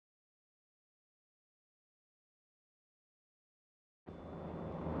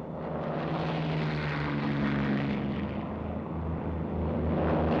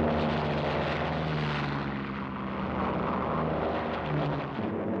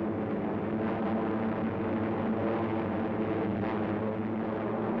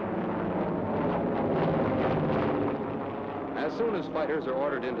As soon as fighters are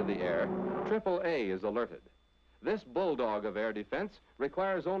ordered into the air, AAA is alerted. This bulldog of air defense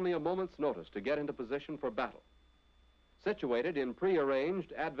requires only a moment's notice to get into position for battle. Situated in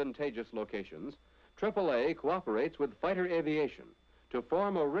prearranged, advantageous locations, AAA cooperates with fighter aviation to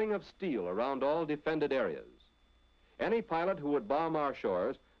form a ring of steel around all defended areas. Any pilot who would bomb our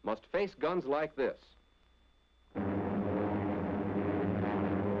shores must face guns like this.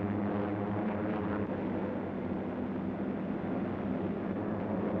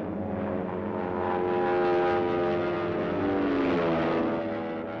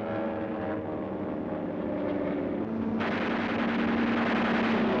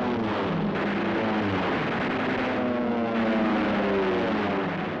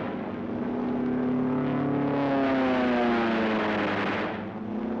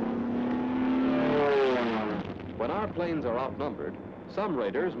 When our planes are outnumbered, some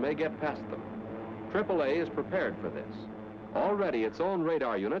raiders may get past them. AAA is prepared for this. Already its own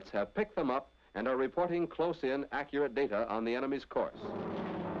radar units have picked them up and are reporting close-in, accurate data on the enemy's course.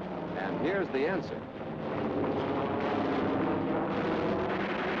 And here's the answer.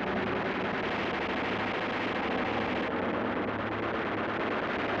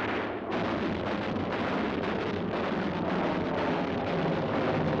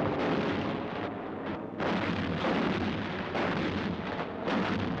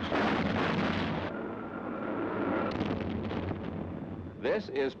 This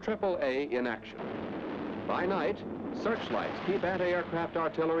is AAA in action. By night, searchlights keep anti-aircraft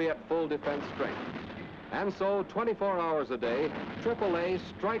artillery at full defense strength. And so, 24 hours a day, AAA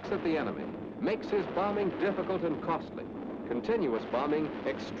strikes at the enemy, makes his bombing difficult and costly, continuous bombing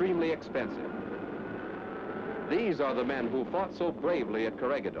extremely expensive. These are the men who fought so bravely at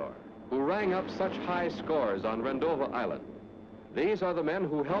Corregidor, who rang up such high scores on Rendova Island. These are the men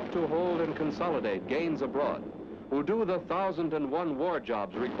who helped to hold and consolidate gains abroad, who do the 1,001 war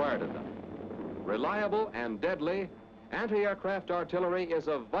jobs required of them. Reliable and deadly, anti-aircraft artillery is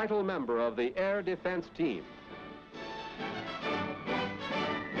a vital member of the air defense team.